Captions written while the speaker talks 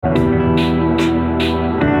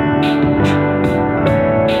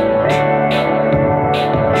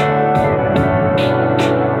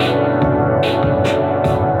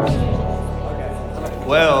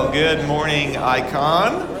Good morning,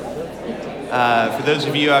 Icon. For those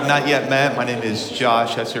of you I've not yet met, my name is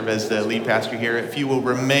Josh. I serve as the lead pastor here. If you will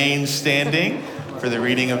remain standing for the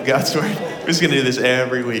reading of God's Word. We're just going to do this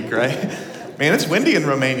every week, right? Man, it's windy in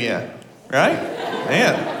Romania, right?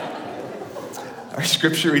 Man. Our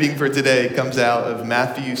scripture reading for today comes out of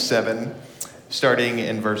Matthew 7, starting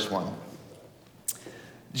in verse 1.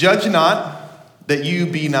 Judge not, that you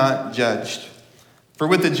be not judged. For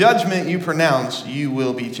with the judgment you pronounce, you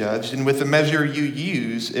will be judged, and with the measure you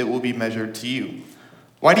use, it will be measured to you.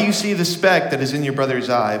 Why do you see the speck that is in your brother's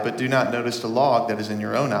eye, but do not notice the log that is in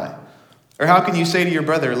your own eye? Or how can you say to your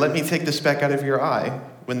brother, let me take the speck out of your eye,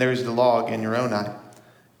 when there is the log in your own eye?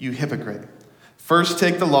 You hypocrite. First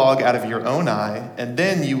take the log out of your own eye, and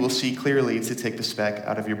then you will see clearly to take the speck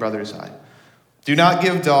out of your brother's eye. Do not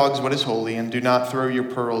give dogs what is holy, and do not throw your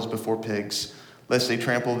pearls before pigs, lest they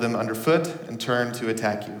trample them underfoot and turn to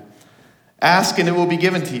attack you. Ask, and it will be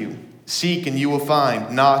given to you. Seek, and you will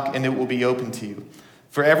find. Knock, and it will be opened to you.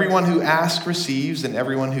 For everyone who asks receives, and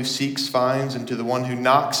everyone who seeks finds, and to the one who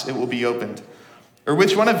knocks it will be opened. Or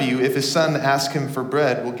which one of you, if his son asks him for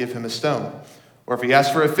bread, will give him a stone? Or if he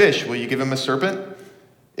asks for a fish, will you give him a serpent?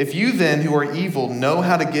 If you then, who are evil, know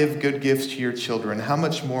how to give good gifts to your children, how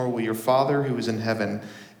much more will your Father who is in heaven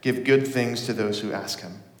give good things to those who ask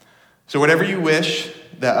him? So whatever you wish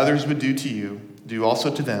that others would do to you, do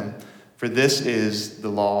also to them, for this is the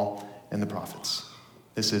law and the prophets.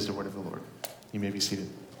 This is the word of the Lord. You may be seated.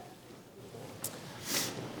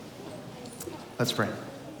 Let's pray.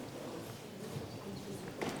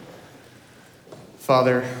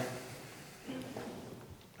 Father,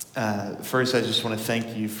 first I just want to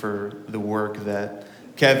thank you for the work that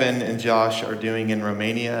Kevin and Josh are doing in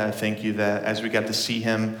Romania. I thank you that as we got to see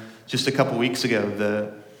him just a couple weeks ago,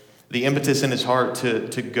 the impetus in his heart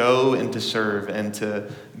to go and to serve and to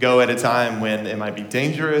go at a time when it might be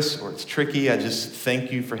dangerous or it's tricky. I just thank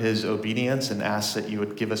you for his obedience and ask that you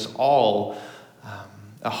would give us all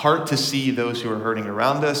a heart to see those who are hurting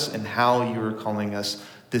around us and how you are calling us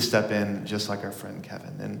to step in just like our friend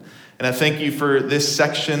Kevin. And I thank you for this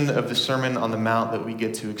section of the Sermon on the Mount that we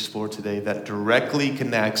get to explore today that directly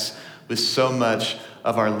connects with so much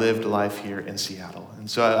of our lived life here in Seattle. And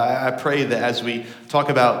so I pray that as we talk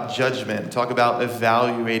about judgment, talk about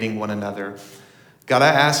evaluating one another, God, I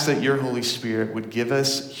ask that your Holy Spirit would give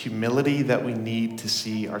us humility that we need to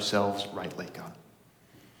see ourselves rightly, God.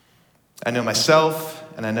 I know myself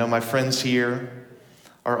and I know my friends here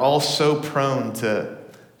are all so prone to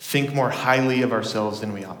think more highly of ourselves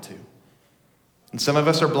than we ought to. And some of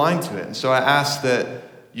us are blind to it. And so I ask that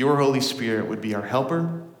your Holy Spirit would be our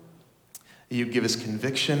helper, that you'd give us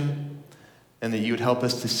conviction, and that you would help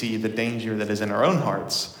us to see the danger that is in our own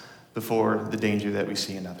hearts before the danger that we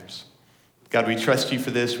see in others. God, we trust you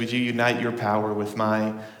for this. Would you unite your power with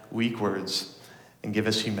my weak words and give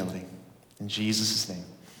us humility? In Jesus' name,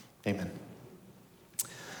 amen.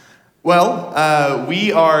 Well,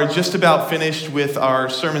 we are just about finished with our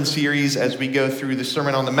sermon series as we go through the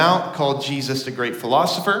Sermon on the Mount called Jesus the Great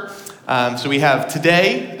Philosopher. So we have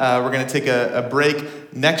today, we're going to take a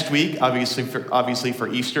break next week, obviously for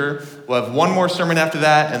Easter. We'll have one more sermon after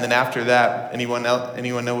that, and then after that, anyone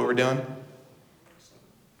know what we're doing?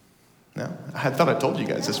 No? I thought I told you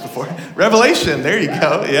guys this before. Revelation, there you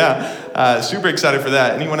go, yeah. Super excited for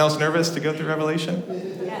that. Anyone else nervous to go through Revelation?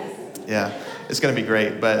 Yes. Yeah. It's going to be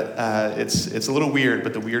great, but it's a little weird,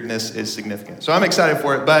 but the weirdness is significant. So I'm excited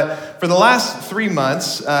for it. But for the last 3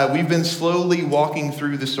 months, we've been slowly walking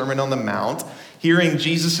through the Sermon on the Mount, hearing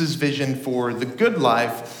Jesus' vision for the good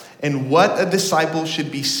life and what a disciple should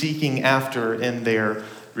be seeking after in their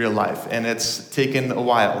real life. And it's taken a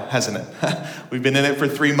while, hasn't it? We've been in it for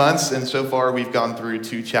 3 months, and so far we've gone through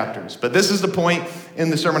 2 chapters. But this is the point in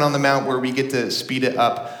the Sermon on the Mount where we get to speed it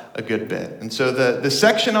up a good bit. And so the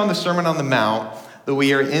section on the Sermon on the Mount that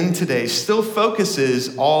we are in today still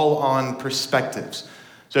focuses all on perspectives.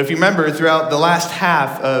 So if you remember, throughout the last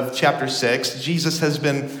half of chapter 6, Jesus has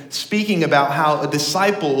been speaking about how a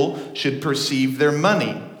disciple should perceive their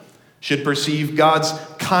money, should perceive God's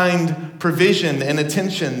kind provision and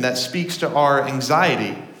attention that speaks to our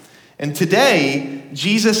anxiety. And today,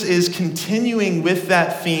 Jesus is continuing with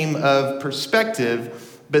that theme of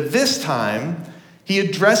perspective, but this time, he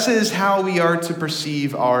addresses how we are to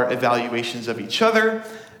perceive our evaluations of each other,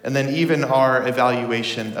 and then even our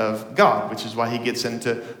evaluation of God, which is why he gets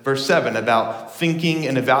into verse 7 about thinking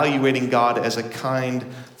and evaluating God as a kind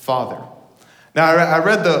father. Now, I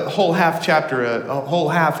read the whole half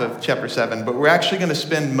of chapter 7, but we're actually going to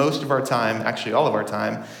spend most of our time, actually all of our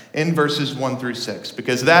time, in verses 1 through 6,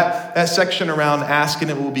 because that section around ask and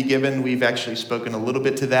it will be given, we've actually spoken a little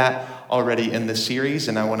bit to that already in this series,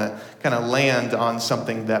 and I want to kind of land on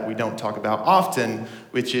something that we don't talk about often,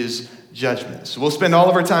 which is judgment. So we'll spend all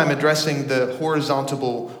of our time addressing the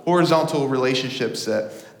horizontal relationships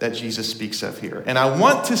that Jesus speaks of here. And I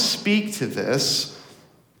want to speak to this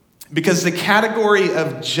because the category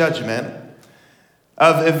of judgment,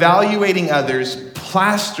 of evaluating others,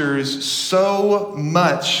 plasters so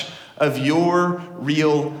much of your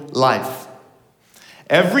real life.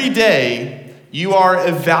 Every day, you are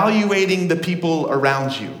evaluating the people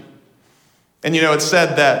around you. And it's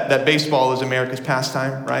said that baseball is America's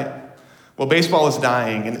pastime, right? Well, baseball is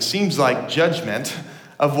dying, and it seems like judgment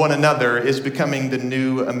of one another is becoming the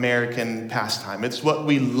new American pastime. It's what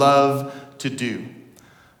we love to do.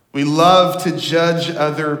 We love to judge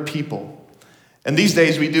other people. And these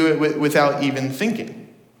days we do it without even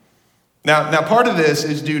thinking. Now, part of this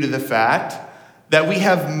is due to the fact that we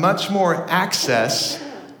have much more access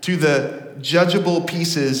to the judgeable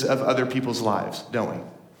pieces of other people's lives, don't we?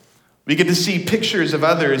 We get to see pictures of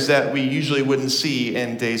others that we usually wouldn't see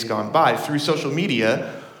in days gone by. Through social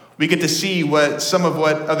media, we get to see some of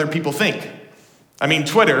what other people think. I mean,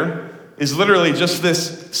 Twitter is literally just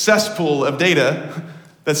this cesspool of data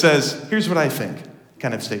that says, here's what I think,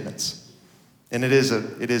 kind of statements. And it is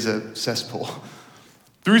a cesspool.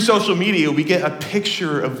 Through social media, we get a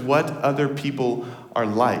picture of what other people are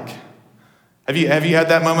like. Have you had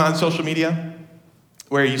that moment on social media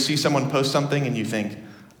where you see someone post something and you think,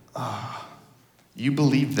 you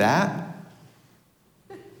believe that?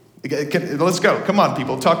 Let's go. Come on,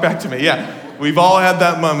 people. Talk back to me. Yeah. We've all had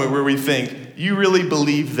that moment where we think, you really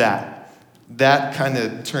believe that? That kind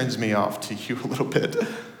of turns me off to you a little bit.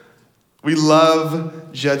 We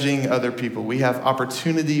love judging other people. We have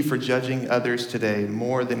opportunity for judging others today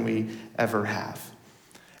more than we ever have.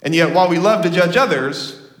 And yet, while we love to judge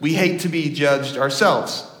others, we hate to be judged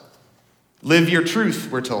ourselves. Live your truth,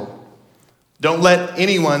 we're told. Don't let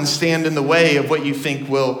anyone stand in the way of what you think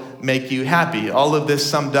will make you happy. All of this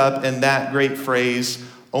summed up in that great phrase,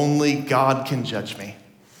 only God can judge me.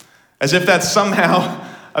 As if that's somehow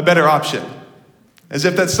a better option. As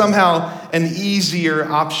if that's somehow an easier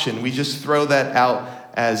option. We just throw that out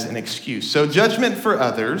as an excuse. So judgment for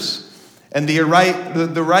others and the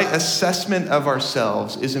right assessment of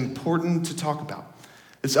ourselves is important to talk about.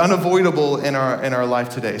 It's unavoidable in our life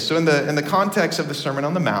today. So in the context of the Sermon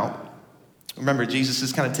on the Mount, remember, Jesus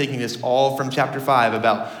is kind of taking this all from chapter 5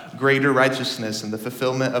 about greater righteousness and the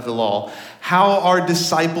fulfillment of the law. How are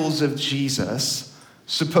disciples of Jesus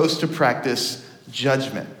supposed to practice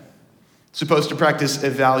judgment? Supposed to practice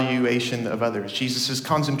evaluation of others? Jesus'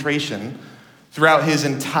 concentration throughout his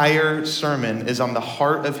entire sermon is on the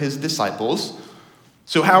heart of his disciples.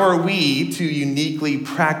 So how are we to uniquely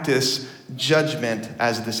practice judgment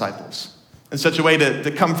as disciples in such a way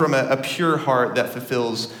to come from a pure heart that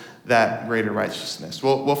fulfills that greater righteousness?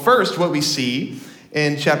 Well, first, what we see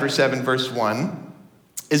in chapter 7, verse 1,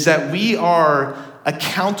 is that we are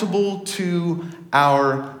accountable to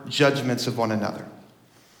our judgments of one another.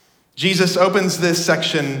 Jesus opens this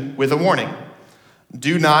section with a warning.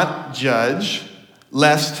 Do not judge,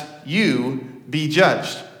 lest you be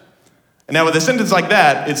judged. And now with a sentence like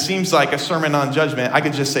that, it seems like a sermon on judgment. I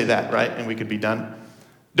could just say that, right? And we could be done.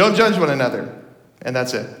 Don't judge one another. And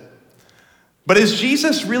that's it. But is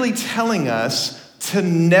Jesus really telling us to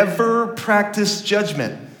never practice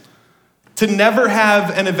judgment? To never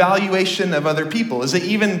have an evaluation of other people? Is it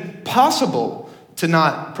even possible to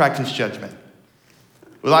not practice judgment?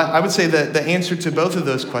 Well, I would say that the answer to both of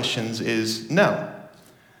those questions is no.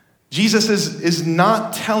 Jesus is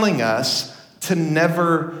not telling us to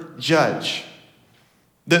never judge.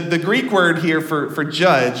 The Greek word here for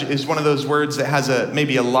judge is one of those words that has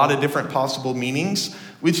maybe a lot of different possible meanings,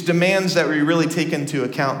 which demands that we really take into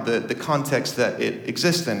account the context that it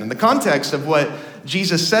exists in. In the context of what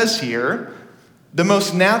Jesus says here, the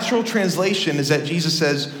most natural translation is that Jesus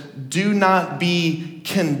says, do not be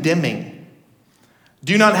condemning.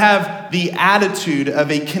 Do not have the attitude of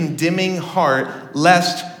a condemning heart,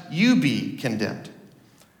 lest you be condemned.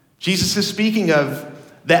 Jesus is speaking of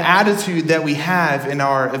the attitude that we have in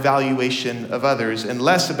our evaluation of others, and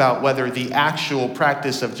less about whether the actual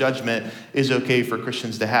practice of judgment is okay for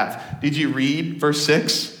Christians to have. Did you read verse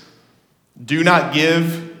 6? Do not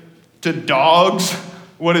give to dogs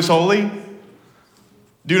what is holy.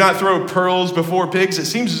 Do not throw pearls before pigs. It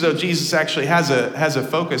seems as though Jesus actually has a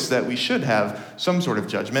focus that we should have some sort of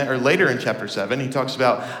judgment. Or later in chapter 7, he talks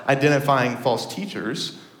about identifying false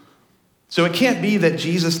teachers. So it can't be that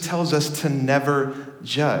Jesus tells us to never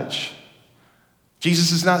judge.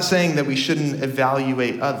 Jesus is not saying that we shouldn't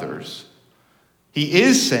evaluate others. He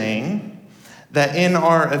is saying that in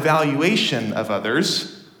our evaluation of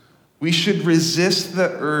others, we should resist the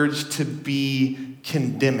urge to be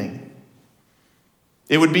condemning.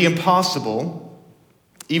 It would be impossible,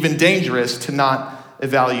 even dangerous, to not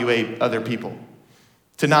evaluate other people,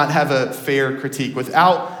 to not have a fair critique.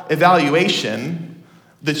 Without evaluation,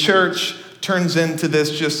 the church turns into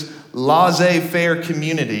this just laissez-faire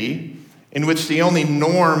community in which the only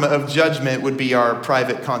norm of judgment would be our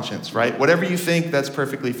private conscience, right? Whatever you think, that's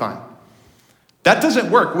perfectly fine. That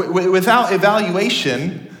doesn't work. Without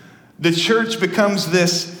evaluation, the church becomes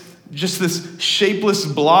this shapeless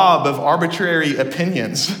blob of arbitrary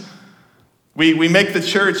opinions. We make the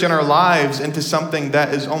church and our lives into something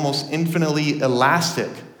that is almost infinitely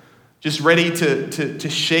elastic, just ready to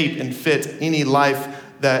shape and fit any life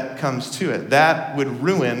that comes to it. That would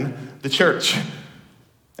ruin the church.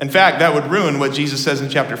 In fact, that would ruin what Jesus says in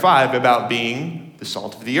chapter 5 about being the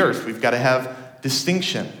salt of the earth. We've got to have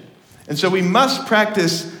distinction. And so we must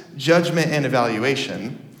practice judgment and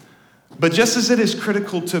evaluation. But just as it is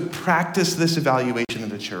critical to practice this evaluation in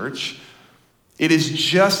the church, it is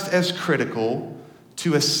just as critical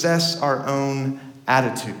to assess our own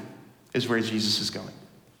attitude, is where Jesus is going.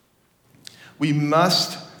 We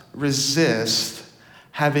must resist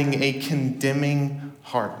having a condemning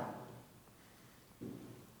heart.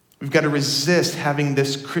 We've got to resist having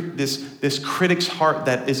this critic's heart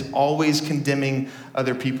that is always condemning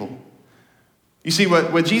other people. You see,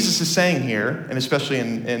 what Jesus is saying here, and especially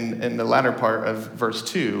in the latter part of verse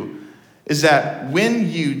 2, is that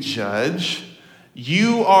when you judge,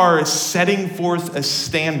 you are setting forth a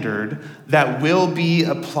standard that will be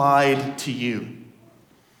applied to you.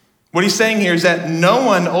 What he's saying here is that no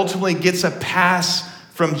one ultimately gets a pass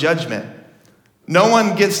from judgment. No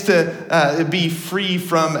one gets to be free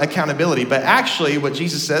from accountability. But actually, what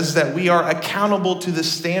Jesus says is that we are accountable to the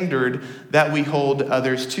standard that we hold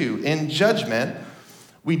others to. In judgment,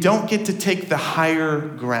 we don't get to take the higher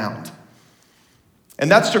ground.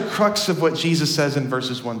 And that's the crux of what Jesus says in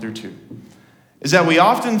verses 1 through 2, is that we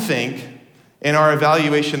often think in our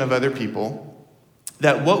evaluation of other people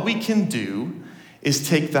that what we can do is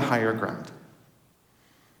take the higher ground.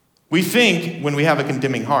 We think, when we have a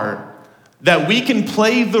condemning heart, that we can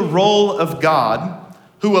play the role of God,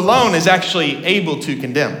 who alone is actually able to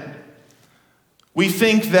condemn. We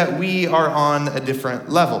think that we are on a different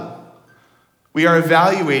level. We are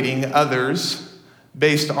evaluating others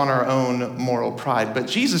based on our own moral pride. But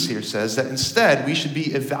Jesus here says that instead we should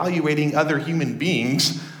be evaluating other human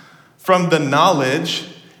beings from the knowledge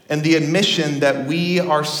and the admission that we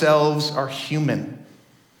ourselves are human,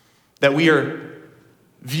 that we are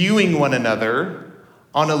viewing one another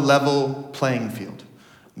on a level playing field.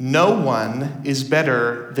 No one is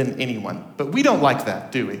better than anyone. But we don't like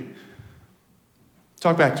that, do we?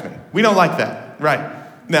 Talk back to me. We don't like that,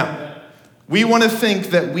 right? Now, we want to think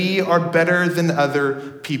that we are better than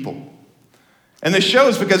other people. And this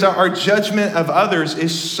shows because our judgment of others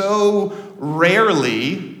is so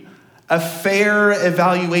rarely a fair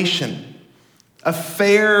evaluation, a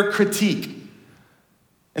fair critique.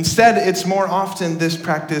 Instead, it's more often this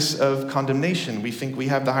practice of condemnation. We think we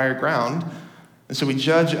have the higher ground, and so we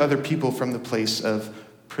judge other people from the place of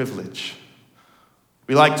privilege.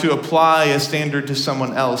 We like to apply a standard to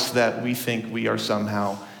someone else that we think we are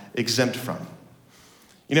somehow exempt from.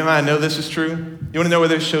 You know how I know this is true? You want to know where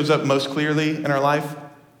this shows up most clearly in our life?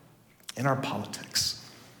 In our politics.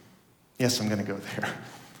 Yes, I'm going to go there.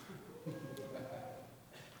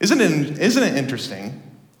 Isn't it interesting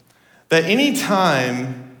that any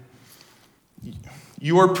time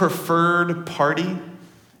your preferred party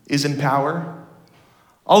is in power,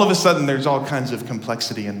 all of a sudden there's all kinds of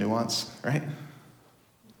complexity and nuance, right?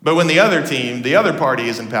 But when the other party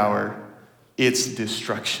is in power, it's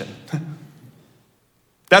destruction.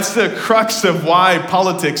 That's the crux of why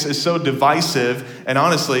politics is so divisive and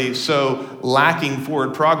honestly so lacking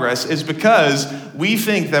forward progress, is because we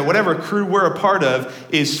think that whatever crew we're a part of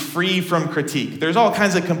is free from critique. There's all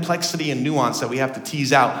kinds of complexity and nuance that we have to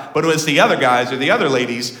tease out. But when it's the other guys or the other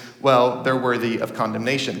ladies, well, they're worthy of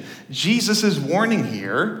condemnation. Jesus' warning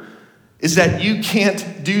here is that you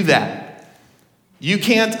can't do that. You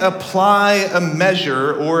can't apply a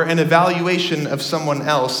measure or an evaluation of someone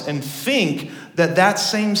else and think that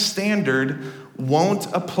same standard won't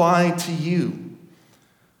apply to you.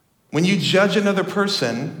 When you judge another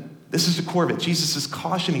person, this is the core of it. Jesus is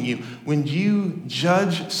cautioning you. When you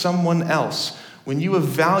judge someone else, when you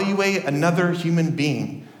evaluate another human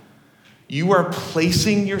being, you are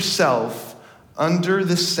placing yourself under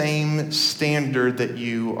the same standard that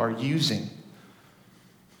you are using.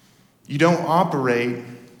 You don't operate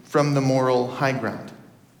from the moral high ground,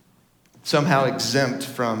 somehow exempt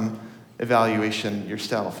from evaluation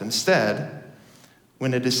yourself. Instead,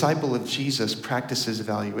 when a disciple of Jesus practices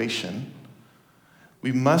evaluation,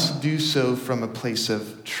 we must do so from a place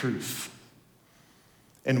of truth.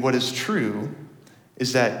 And what is true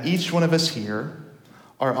is that each one of us here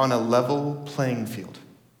are on a level playing field.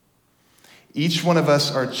 Each one of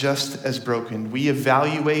us are just as broken. We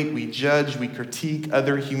evaluate, we judge, we critique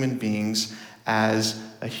other human beings as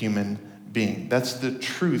a human being. That's the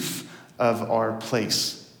truth of our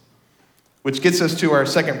place. Which gets us to our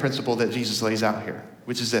second principle that Jesus lays out here,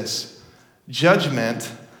 which is this: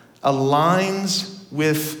 judgment aligns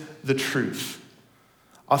with the truth.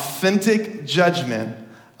 Authentic judgment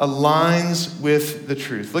aligns with the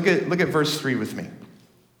truth. Look at verse 3 with me.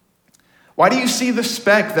 Why do you see the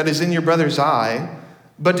speck that is in your brother's eye,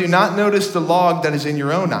 but do not notice the log that is in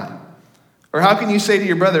your own eye? Or how can you say to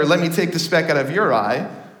your brother, let me take the speck out of your eye,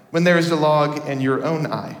 when there is a log in your own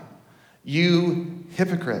eye? You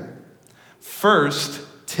hypocrite. First,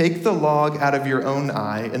 take the log out of your own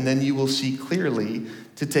eye, and then you will see clearly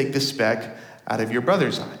to take the speck out of your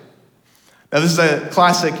brother's eye. Now, this is a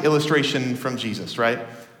classic illustration from Jesus, right?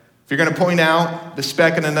 If you're going to point out the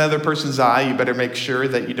speck in another person's eye, you better make sure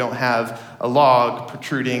that you don't have a log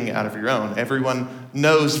protruding out of your own. Everyone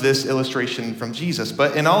knows this illustration from Jesus,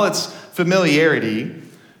 but in all its familiarity,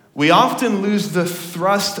 we often lose the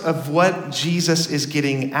thrust of what Jesus is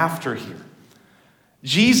getting after here.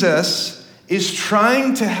 Jesus is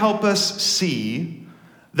trying to help us see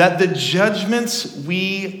that the judgments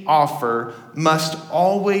we offer must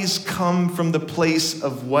always come from the place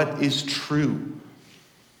of what is true,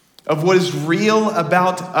 of what is real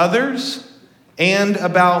about others and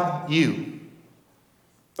about you.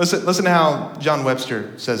 Listen to how John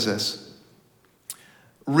Webster says this.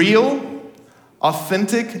 Real,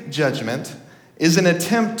 authentic judgment is an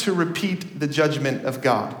attempt to repeat the judgment of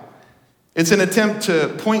God. It's an attempt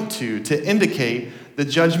to point to indicate the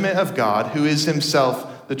judgment of God, who is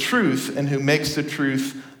himself the truth and who makes the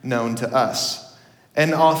truth known to us.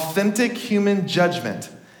 An authentic human judgment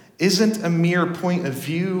isn't a mere point of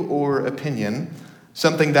view or opinion,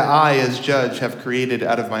 something that I, as judge, have created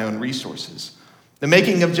out of my own resources. The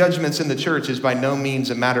making of judgments in the church is by no means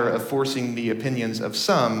a matter of forcing the opinions of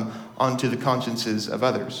some onto the consciences of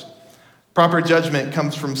others. Proper judgment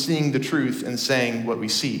comes from seeing the truth and saying what we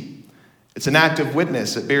see. It's an act of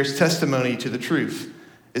witness. It bears testimony to the truth.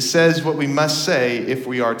 It says what we must say if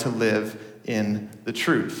we are to live in the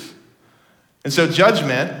truth. And so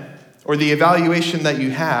judgment, or the evaluation that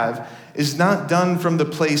you have, is not done from the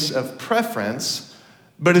place of preference,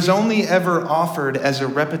 but is only ever offered as a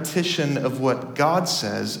repetition of what God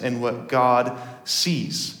says and what God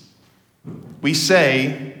sees. We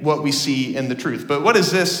say what we see in the truth. But what does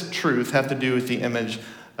this truth have to do with the image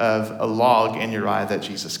of a log in your eye that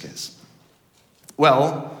Jesus gives?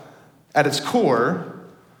 Well, at its core,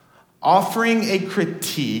 offering a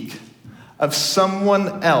critique of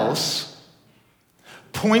someone else,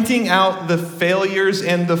 pointing out the failures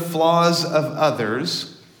and the flaws of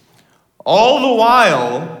others, all the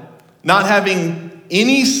while not having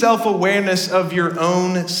any self-awareness of your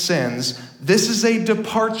own sins, this is a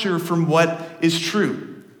departure from what is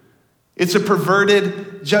true. It's a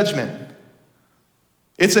perverted judgment.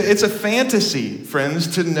 It's a fantasy,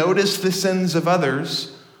 friends, to notice the sins of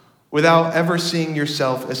others without ever seeing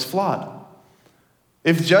yourself as flawed.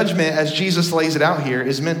 If judgment, as Jesus lays it out here,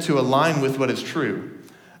 is meant to align with what is true,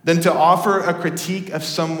 then to offer a critique of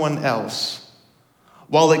someone else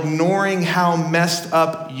while ignoring how messed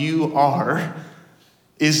up you are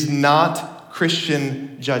is not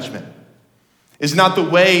Christian judgment. Is not the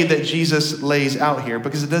way that Jesus lays out here,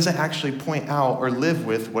 because it doesn't actually point out or live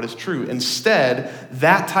with what is true. Instead,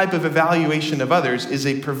 that type of evaluation of others is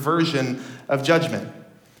a perversion of judgment.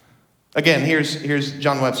 Again, here's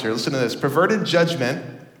John Webster. Listen to this. Perverted judgment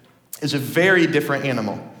is a very different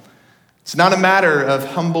animal. It's not a matter of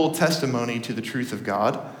humble testimony to the truth of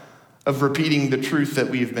God, of repeating the truth that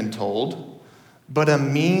we've been told, but a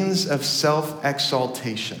means of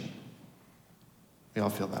self-exaltation. We all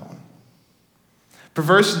feel that one.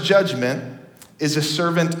 Perverse judgment is a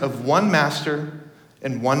servant of one master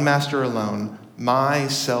and one master alone, my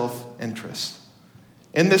self-interest.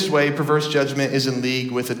 In this way, perverse judgment is in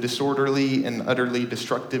league with a disorderly and utterly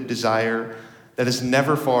destructive desire that is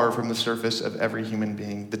never far from the surface of every human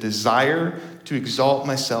being, the desire to exalt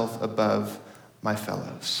myself above my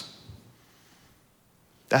fellows.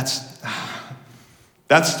 That's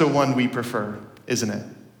the one we prefer, isn't it?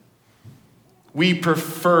 We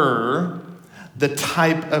prefer the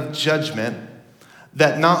type of judgment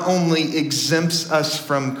that not only exempts us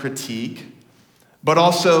from critique, but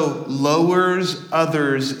also lowers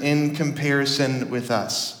others in comparison with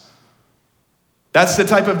us. That's the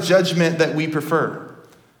type of judgment that we prefer.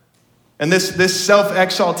 And this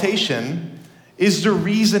self-exaltation is the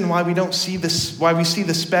reason why we see the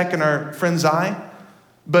speck in our friend's eye,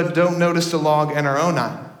 but don't notice the log in our own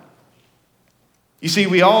eye. You see,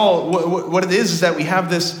 what it is that we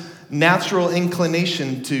have this natural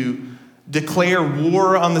inclination to declare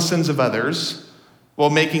war on the sins of others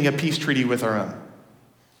while making a peace treaty with our own.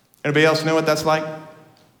 Anybody else know what that's like?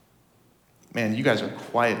 Man, you guys are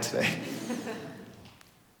quiet today.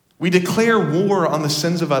 We declare war on the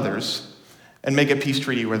sins of others and make a peace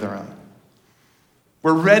treaty with our own.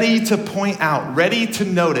 We're ready to point out, ready to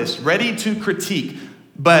notice, ready to critique.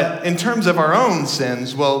 But in terms of our own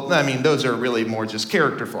sins, well, I mean, those are really more just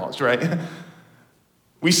character flaws, right?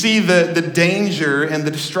 We see the danger and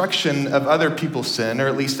the destruction of other people's sin, or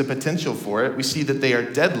at least the potential for it. We see that they are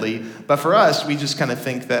deadly. But for us, we just kind of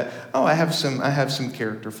think that, oh, I have some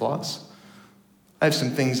character flaws. I have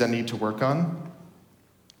some things I need to work on.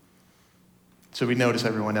 So we notice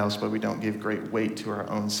everyone else, but we don't give great weight to our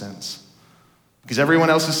own sins. Because everyone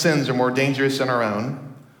else's sins are more dangerous than our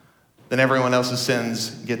own, then everyone else's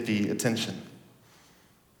sins get the attention.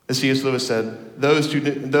 As C.S. Lewis said, those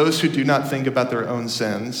who do not think about their own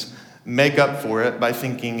sins make up for it by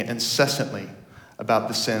thinking incessantly about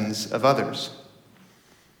the sins of others.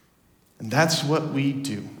 And that's what we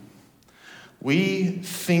do. We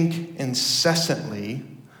think incessantly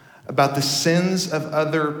about the sins of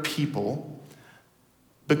other people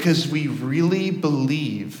because we really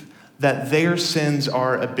believe that their sins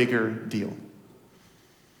are a bigger deal.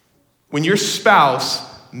 When your spouse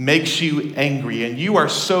makes you angry and you are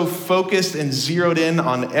so focused and zeroed in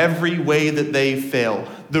on every way that they fail,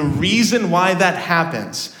 the reason why that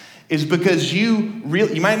happens is because you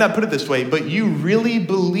might not put it this way, but you really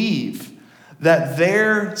believe that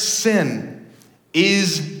their sin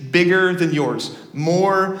is bigger than yours,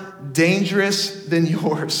 more dangerous than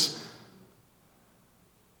yours.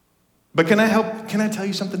 But can I tell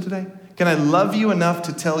you something today? Can I love you enough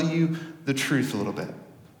to tell you the truth a little bit?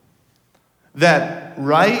 That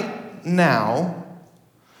right now,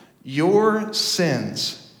 your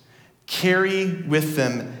sins carry with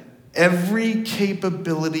them every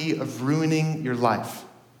capability of ruining your life.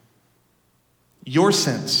 Your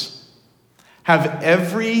sins have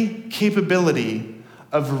every capability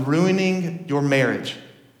of ruining your marriage.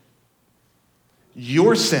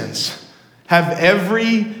 Your sins have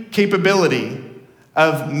every capability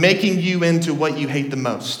of making you into what you hate the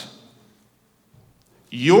most.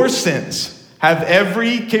 Your sins have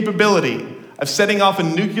every capability of setting off a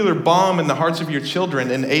nuclear bomb in the hearts of your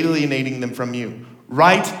children and alienating them from you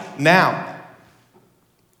right now.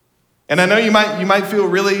 And I know you might feel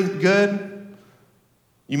really good.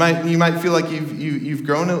 You might feel like you've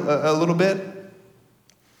grown a little bit.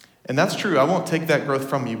 And that's true. I won't take that growth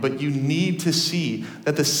from you, but you need to see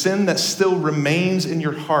that the sin that still remains in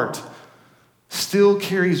your heart still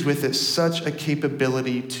carries with it such a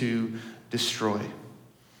capability to destroy.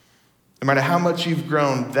 No matter how much you've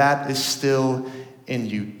grown, that is still in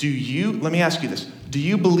you. Let me ask you this. Do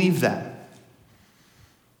you believe that?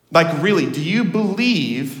 Like really, do you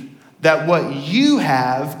believe that what you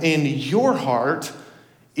have in your heart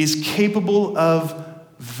is capable of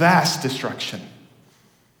vast destruction?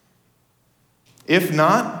 If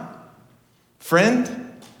not,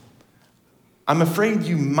 friend, I'm afraid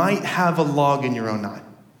you might have a log in your own eye.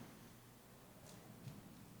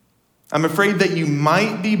 I'm afraid that you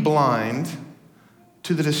might be blind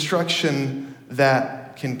to the destruction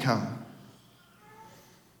that can come.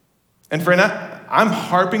 And friend, I'm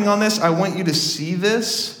harping on this. I want you to see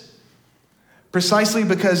this precisely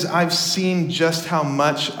because I've seen just how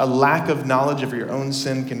much a lack of knowledge of your own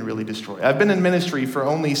sin can really destroy. I've been in ministry for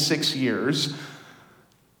only 6 years,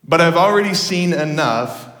 but I've already seen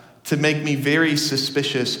enough to make me very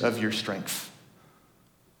suspicious of your strength.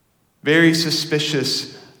 Very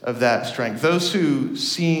suspicious of that strength. Those who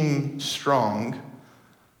seem strong,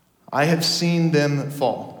 I have seen them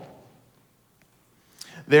fall.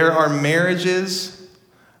 There are marriages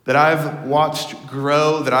that I've watched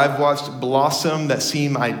grow, that I've watched blossom, that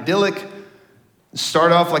seem idyllic,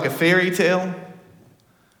 start off like a fairy tale,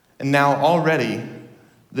 and now already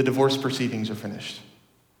the divorce proceedings are finished.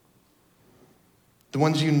 The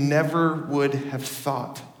ones you never would have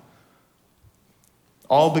thought.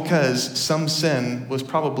 All because some sin was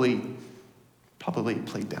probably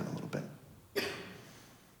played down a little bit.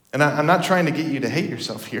 And I'm not trying to get you to hate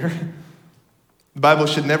yourself here. The Bible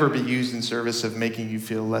should never be used in service of making you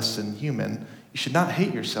feel less than human. You should not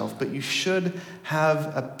hate yourself, but you should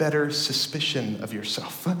have a better suspicion of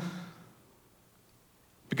yourself.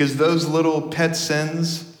 Because those little pet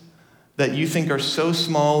sins that you think are so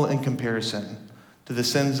small in comparison to the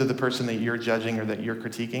sins of the person that you're judging or that you're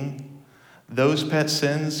critiquing, those pet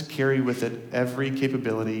sins carry with it every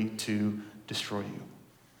capability to destroy you.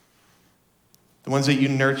 The ones that you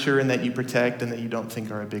nurture and that you protect and that you don't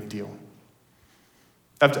think are a big deal.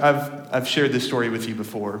 I've shared this story with you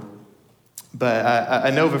before, but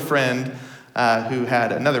I know of a friend who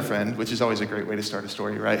had another friend, which is always a great way to start a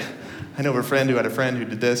story, right? I know of a friend who had a friend who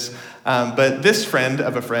did this, but this friend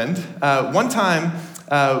of a friend one time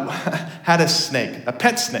had a snake, a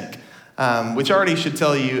pet snake, which already should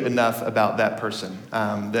tell you enough about that person.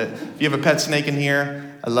 That if you have a pet snake in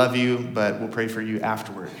here, I love you, but we'll pray for you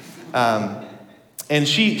afterward. And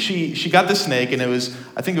she got the snake, and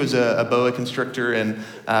I think it was a boa constrictor, and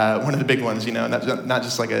one of the big ones, not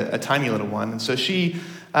just like a tiny little one. And so she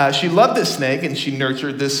loved this snake, and she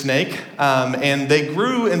nurtured this snake, and they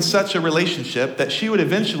grew in such a relationship that she would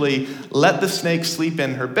eventually let the snake sleep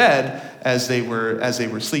in her bed as they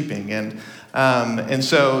were sleeping. And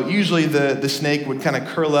so usually the snake would kind of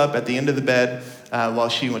curl up at the end of the bed while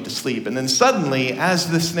she went to sleep. And then suddenly,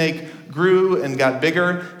 as the snake grew and got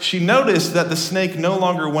bigger, she noticed that the snake no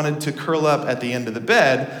longer wanted to curl up at the end of the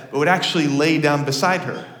bed, but would actually lay down beside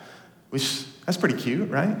her, which, that's pretty cute,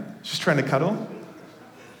 right? Just trying to cuddle.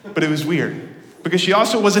 But it was weird, because she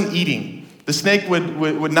also wasn't eating. The snake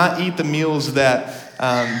would not eat the meals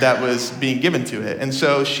that was being given to it. And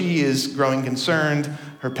so she is growing concerned.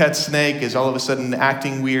 Her pet snake is all of a sudden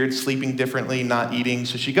acting weird, sleeping differently, not eating.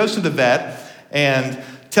 So she goes to the vet and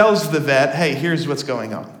tells the vet, hey, here's what's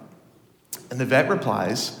going on. And the vet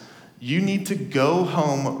replies, you need to go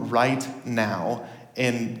home right now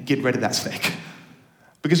and get rid of that snake.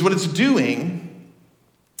 Because what it's doing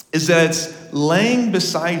is that it's laying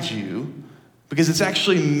beside you because it's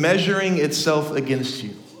actually measuring itself against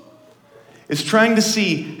you. It's trying to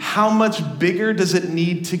see how much bigger does it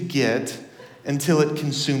need to get until it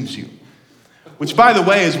consumes you. Which, by the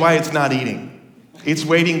way, is why it's not eating. It's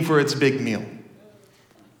waiting for its big meal.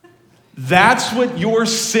 That's what your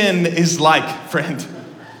sin is like, friend.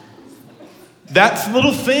 That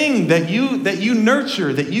little thing that you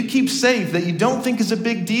nurture, that you keep safe, that you don't think is a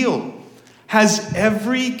big deal, has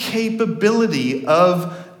every capability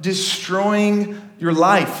of destroying your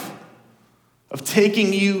life, of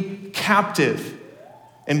taking you captive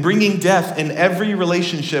and bringing death in every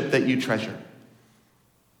relationship that you treasure.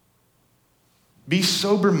 Be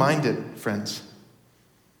sober-minded, friends.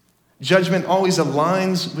 Judgment always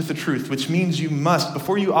aligns with the truth, which means you must,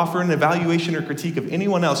 before you offer an evaluation or critique of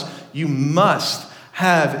anyone else, you must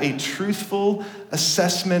have a truthful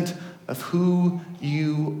assessment of who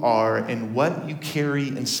you are and what you carry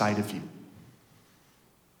inside of you.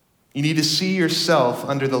 You need to see yourself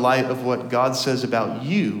under the light of what God says about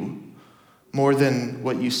you more than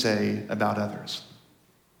what you say about others.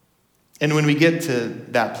 And when we get to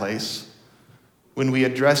that place, when we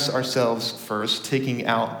address ourselves first, taking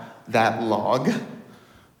out that log,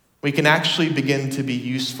 we can actually begin to be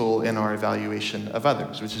useful in our evaluation of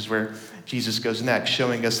others, which is where Jesus goes next,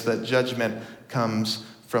 showing us that judgment comes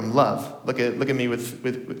from love. Look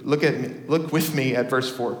with me at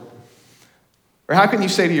verse 4. Or how can you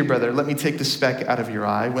say to your brother, let me take the speck out of your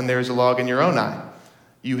eye, when there is a log in your own eye?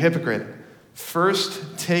 You hypocrite.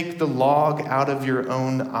 First take the log out of your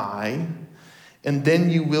own eye, and then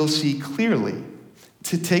you will see clearly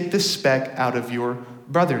to take the speck out of your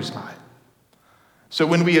brother's eye. So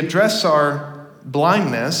when we address our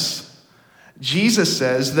blindness, Jesus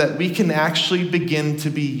says that we can actually begin to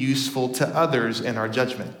be useful to others in our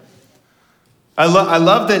judgment. I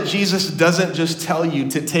love that Jesus doesn't just tell you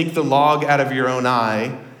to take the log out of your own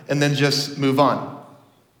eye and then just move on.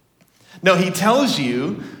 No, he tells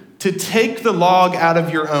you to take the log out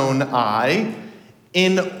of your own eye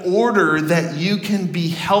in order that you can be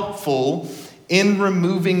helpful in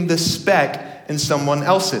removing the speck in someone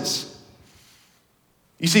else's.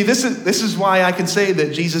 You see, this is why I can say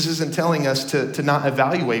that Jesus isn't telling us to not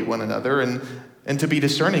evaluate one another and to be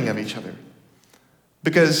discerning of each other.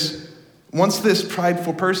 Because once this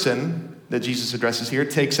prideful person that Jesus addresses here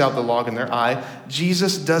takes out the log in their eye,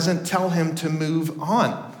 Jesus doesn't tell him to move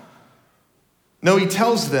on. No, he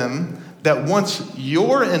tells them that once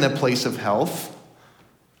you're in a place of health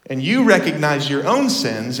and you recognize your own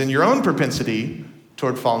sins and your own propensity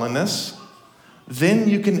toward fallenness, then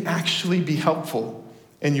you can actually be helpful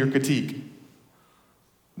in your critique.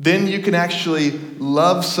 Then you can actually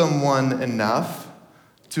love someone enough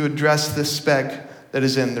to address the speck that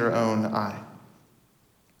is in their own eye.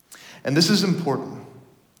 And this is important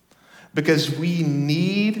because we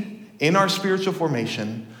need, in our spiritual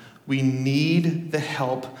formation, we need the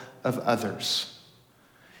help of others.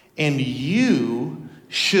 And you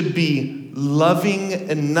should be loving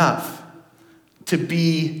enough to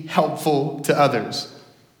be helpful to others.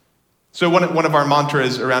 So one of our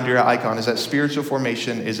mantras around here at Icon is that spiritual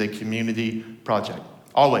formation is a community project.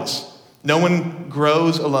 Always. No one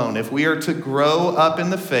grows alone. If we are to grow up in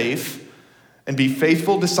the faith and be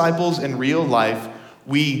faithful disciples in real life,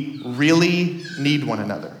 we really need one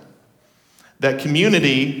another. That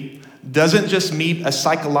community doesn't just meet a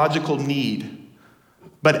psychological need,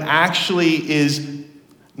 but actually is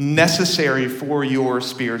necessary for your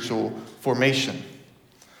spiritual formation.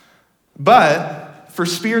 But for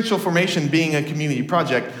spiritual formation being a community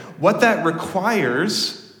project, what that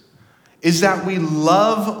requires is that we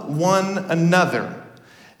love one another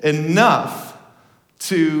enough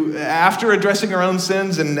to, after addressing our own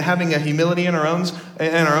sins and having a humility in our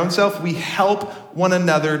own self, we help one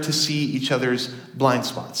another to see each other's blind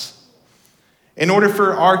spots. In order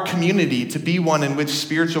for our community to be one in which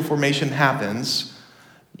spiritual formation happens,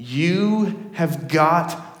 you have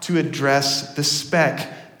got to address the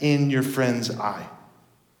speck in your friend's eye.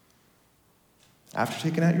 After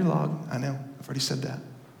taking out your log, I know, I've already said that.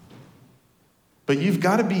 But you've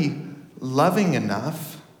got to be loving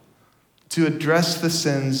enough to address the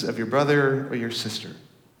sins of your brother or your sister.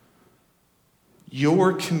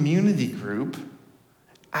 Your community group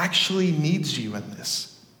actually needs you in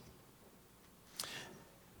this.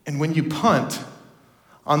 And when you punt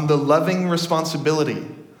on the loving responsibility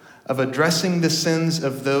of addressing the sins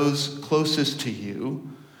of those closest to you,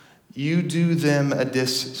 you do them a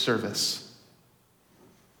disservice.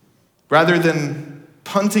 Rather than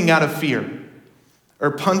punting out of fear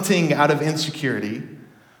or punting out of insecurity,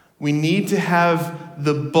 we need to have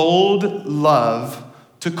the bold love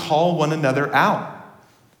to call one another out.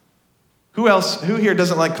 Who here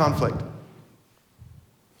doesn't like conflict?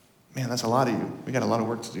 Man, that's a lot of you. We got a lot of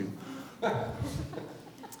work to do.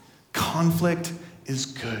 Conflict is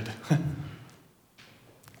good.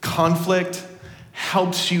 Conflict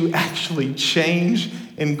helps you actually change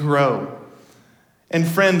and grow. And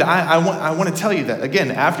friend, I want to tell you that.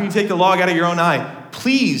 Again, after you take the log out of your own eye,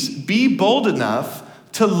 please be bold enough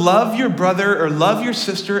to love your brother or love your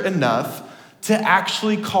sister enough to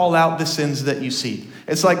actually call out the sins that you see.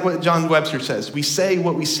 It's like what John Webster says, we say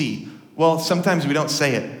what we see. Well, sometimes we don't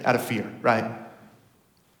say it out of fear, right?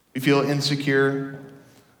 We feel insecure.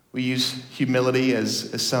 We use humility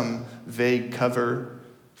as some vague cover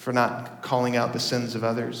for not calling out the sins of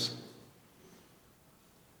others.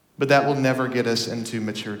 But that will never get us into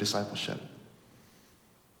mature discipleship.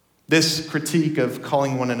 This critique of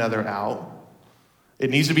calling one another out, it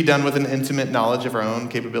needs to be done with an intimate knowledge of our own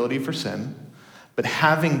capability for sin. But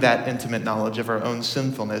having that intimate knowledge of our own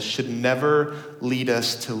sinfulness should never lead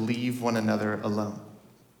us to leave one another alone.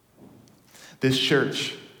 This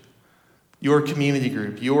church, your community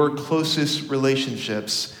group, your closest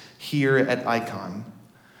relationships here at Icon,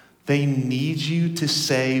 they need you to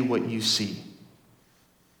say what you see.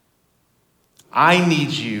 I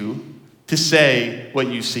need you to say what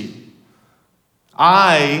you see.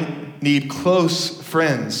 I need close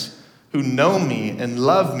friends who know me and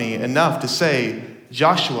love me enough to say,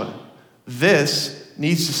 Joshua, this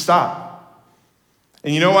needs to stop.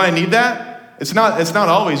 And you know why I need that? It's not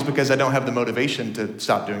always because I don't have the motivation to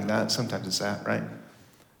stop doing that. Sometimes it's that, right?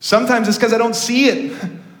 Sometimes it's because I don't see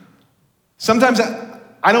it. Sometimes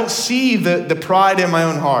I don't see the pride in my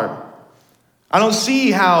own heart. I don't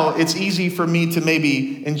see how it's easy for me to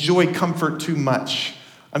maybe enjoy comfort too much.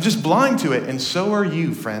 I'm just blind to it, and so are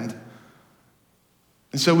you, friend.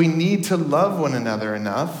 And so we need to love one another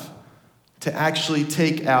enough to actually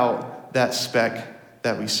take out that speck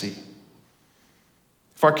that we see.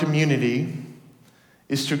 If our community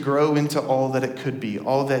is to grow into all that it could be,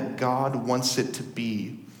 all that God wants it to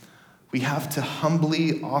be, we have to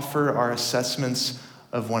humbly offer our assessments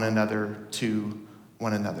of one another to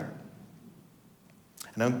one another.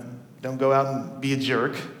 And don't go out and be a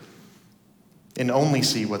jerk and only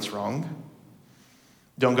see what's wrong.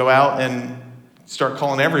 Don't go out and start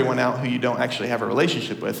calling everyone out who you don't actually have a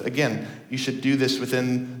relationship with. Again, you should do this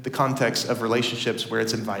within the context of relationships where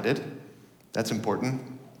it's invited. That's important.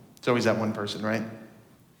 It's always that one person, right?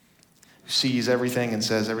 Who sees everything and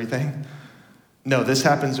says everything. No, this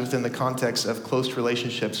happens within the context of close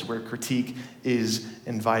relationships where critique is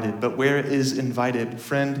invited. But where it is invited,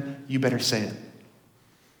 friend, you better say it.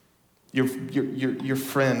 Your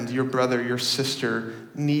friend, your brother, your sister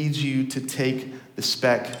needs you to take the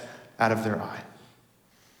speck out of their eye.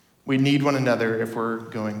 We need one another if we're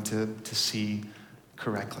going to see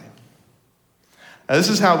correctly. This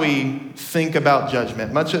is how we think about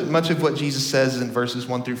judgment. Much of what Jesus says in verses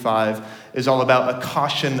 1 through 5 is all about a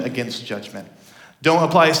caution against judgment. Don't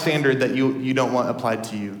apply a standard that you don't want applied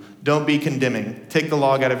to you. Don't be condemning. Take the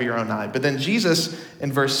log out of your own eye. But then Jesus,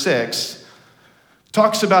 in verse 6,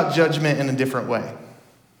 talks about judgment in a different way.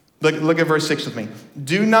 Look at verse 6 with me.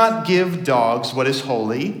 Do not give dogs what is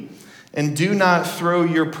holy, and do not throw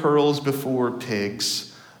your pearls before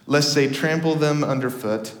pigs, lest they trample them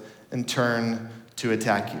underfoot and turn to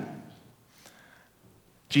attack you.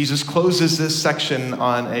 Jesus closes this section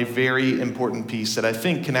on a very important piece that I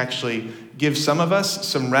think can actually give some of us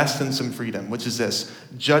some rest and some freedom, which is this: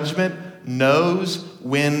 judgment knows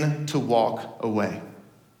when to walk away.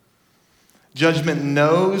 Judgment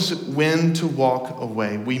knows when to walk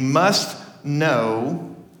away. We must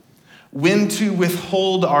know when to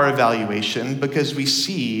withhold our evaluation because we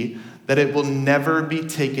see that it will never be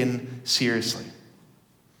taken seriously.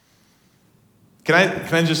 Can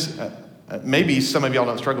I just, maybe some of y'all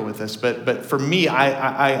don't struggle with this, but for me,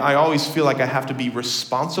 I always feel like I have to be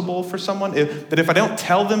responsible for someone. That if I don't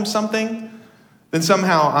tell them something, then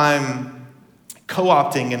somehow I'm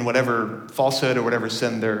co-opting in whatever falsehood or whatever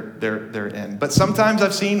sin they're in. But sometimes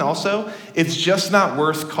I've seen also, it's just not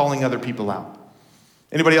worth calling other people out.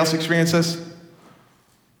 Anybody else experience this?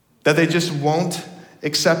 That they just won't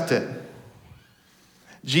accept it.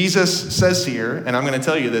 Jesus says here, and I'm going to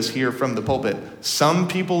tell you this here from the pulpit, some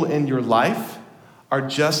people in your life are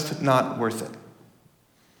just not worth it.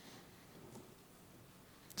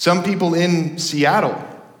 Some people in Seattle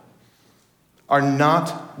are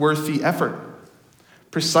not worth the effort,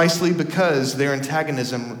 precisely because their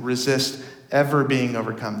antagonism resists ever being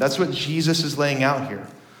overcome. That's what Jesus is laying out here.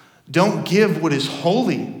 Don't give what is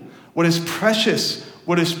holy, what is precious,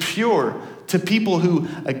 what is pure to people who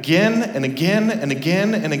again and again and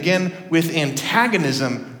again and again with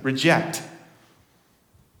antagonism reject.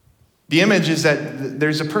 The image is that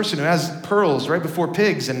there's a person who has pearls right before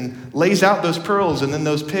pigs and lays out those pearls, and then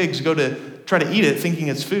those pigs go to try to eat it thinking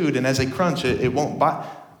it's food, and as they crunch it, it won't bite.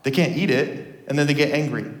 They can't eat it, and then they get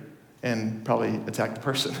angry and probably attack the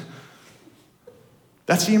person.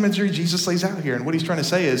 That's the imagery Jesus lays out here, and what he's trying to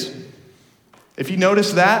say is, if you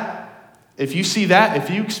notice that, if you see that, if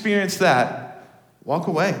you experience that, walk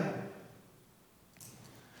away.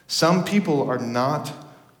 Some people are not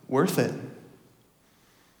worth it.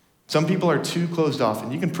 Some people are too closed off,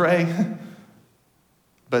 and you can pray,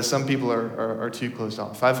 but some people are too closed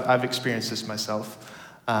off. I've experienced this myself.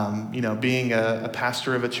 Being a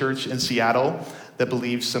pastor of a church in Seattle that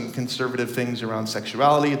believes some conservative things around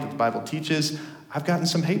sexuality that the Bible teaches, I've gotten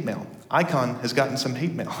some hate mail. Icon has gotten some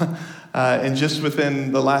hate mail. And just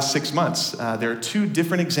within the last 6 months, there are 2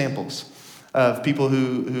 different examples of people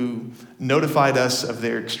who notified us of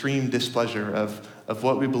their extreme displeasure of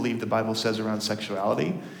what we believe the Bible says around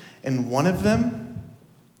sexuality. And one of them,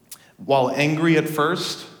 while angry at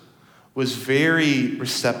first, was very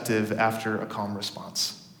receptive after a calm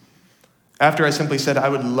response. After I simply said, I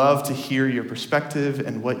would love to hear your perspective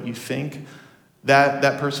and what you think,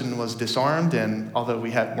 that person was disarmed, and although we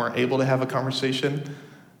weren't able to have a conversation,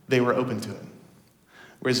 they were open to it.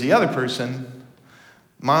 Whereas the other person,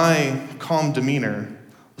 my calm demeanor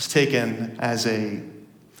was taken as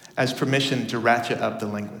permission to ratchet up the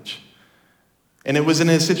language. And it was in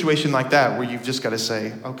a situation like that where you've just got to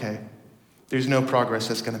say, okay, there's no progress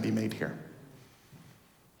that's going to be made here.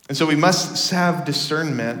 And so we must have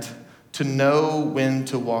discernment to know when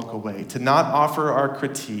to walk away, to not offer our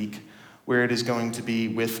critique where it is going to be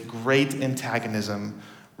with great antagonism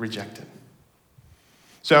rejected.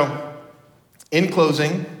 So, in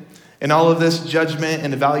closing, in all of this judgment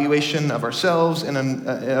and evaluation of ourselves and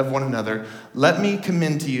of one another, let me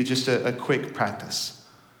commend to you just a quick practice,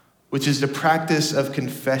 which is the practice of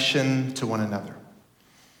confession to one another.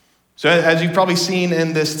 So as you've probably seen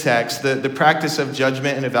in this text, the practice of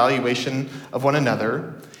judgment and evaluation of one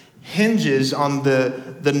another hinges on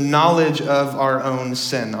the knowledge of our own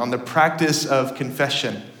sin, on the practice of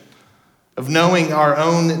confession, of knowing our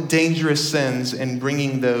own dangerous sins and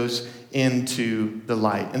bringing those into the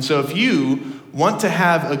light. And so if you want to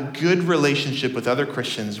have a good relationship with other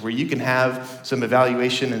Christians where you can have some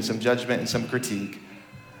evaluation and some judgment and some critique,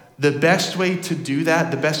 the best way to do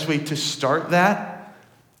that, the best way to start that,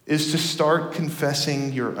 is to start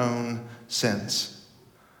confessing your own sins.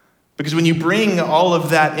 Because when you bring all of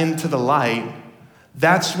that into the light,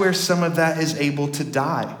 that's where some of that is able to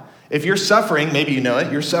die. If you're suffering, maybe you know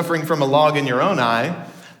it, you're suffering from a log in your own eye,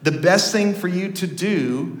 the best thing for you to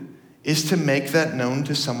do is to make that known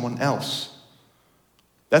to someone else.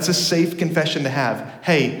 That's a safe confession to have.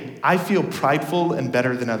 Hey, I feel prideful and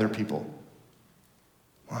better than other people.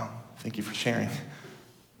 Wow, thank you for sharing.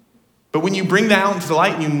 But when you bring that out into the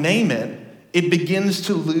light and you name it, it begins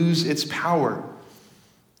to lose its power.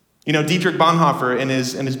 You know, Dietrich Bonhoeffer in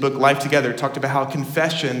his book Life Together talked about how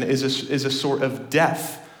confession is a sort of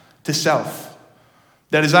death to self.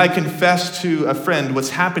 That as I confess to a friend, what's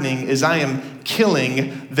happening is I am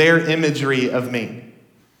killing their imagery of me.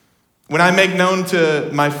 When I make known to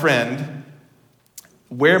my friend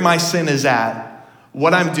where my sin is at,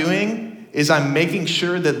 what I'm doing is I'm making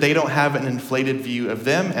sure that they don't have an inflated view of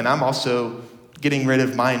them, and I'm also getting rid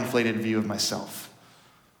of my inflated view of myself.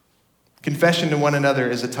 Confession to one another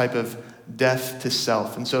is a type of death to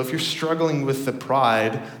self. And so if you're struggling with the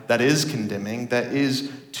pride that is condemning, that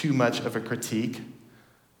is too much of a critique,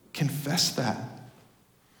 confess that.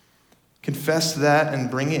 Confess that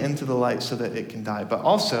and bring it into the light so that it can die. But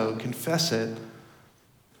also confess it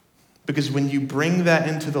because when you bring that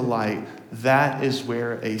into the light, that is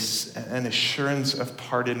where an assurance of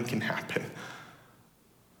pardon can happen.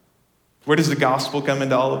 Where does the gospel come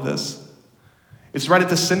into all of this? It's right at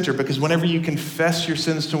the center, because whenever you confess your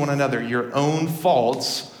sins to one another, your own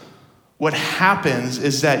faults, what happens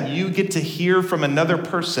is that you get to hear from another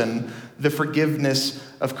person the forgiveness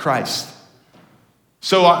of Christ.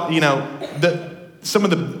 So, some of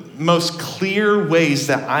the most clear ways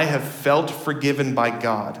that I have felt forgiven by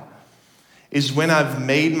God is when I've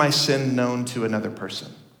made my sin known to another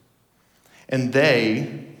person. And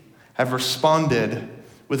they have responded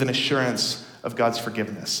with an assurance of God's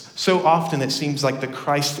forgiveness. So often it seems like the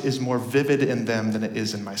Christ is more vivid in them than it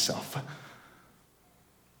is in myself.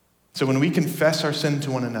 So when we confess our sin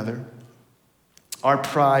to one another, our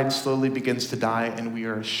pride slowly begins to die and we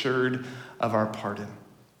are assured of our pardon.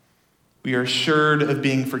 We are assured of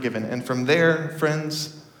being forgiven. And from there,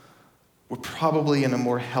 friends, we're probably in a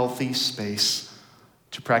more healthy space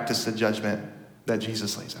to practice the judgment that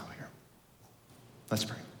Jesus lays out here. Let's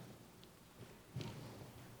pray.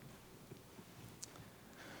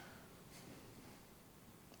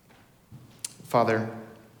 Father,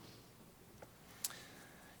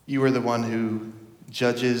 you are the one who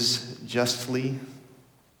judges justly,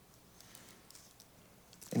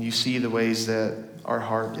 and you see the ways that our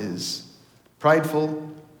heart is prideful.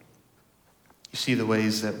 You see the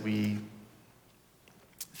ways that we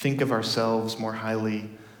think of ourselves more highly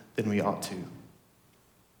than we ought to.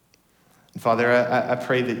 And Father, I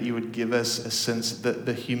pray that you would give us a sense,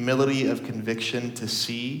 the humility of conviction to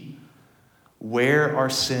see where our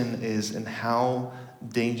sin is and how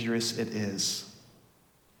dangerous it is.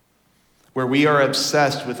 Where we are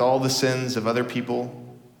obsessed with all the sins of other people,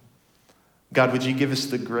 God, would you give us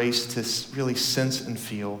the grace to really sense and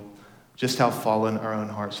feel just how fallen our own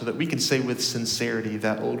hearts, so that we can say with sincerity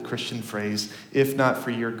that old Christian phrase, if not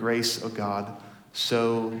for your grace, O God,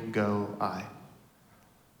 so go I.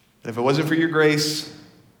 That if it wasn't for your grace,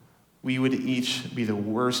 we would each be the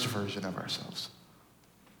worst version of ourselves.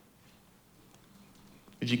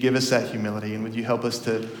 Would you give us that humility, and would you help us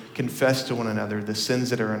to confess to one another the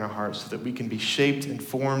sins that are in our hearts so that we can be shaped and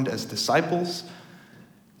formed as disciples,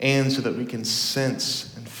 and so that we can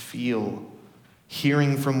sense and feel,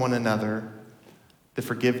 hearing from one another, the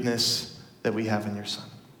forgiveness that we have in your Son.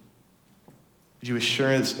 Would you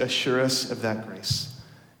assure us of that grace?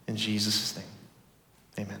 In Jesus' name,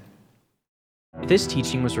 amen. This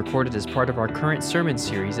teaching was recorded as part of our current sermon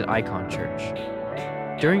series at Icon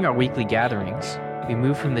Church. During our weekly gatherings, we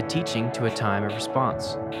move from the teaching to a time of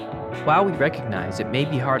response. While we recognize it may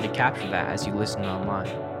be hard to capture that as you listen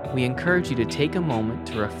online, we encourage you to take a moment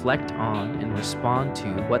to reflect on and respond to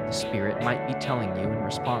what the Spirit might be telling you in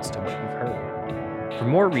response to what you've heard. For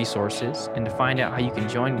more resources and to find out how you can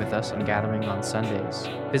join with us on gathering on Sundays,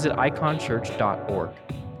 visit iconchurch.org.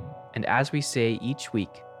 And as we say each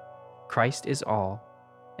week, Christ is all,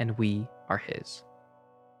 and we are His.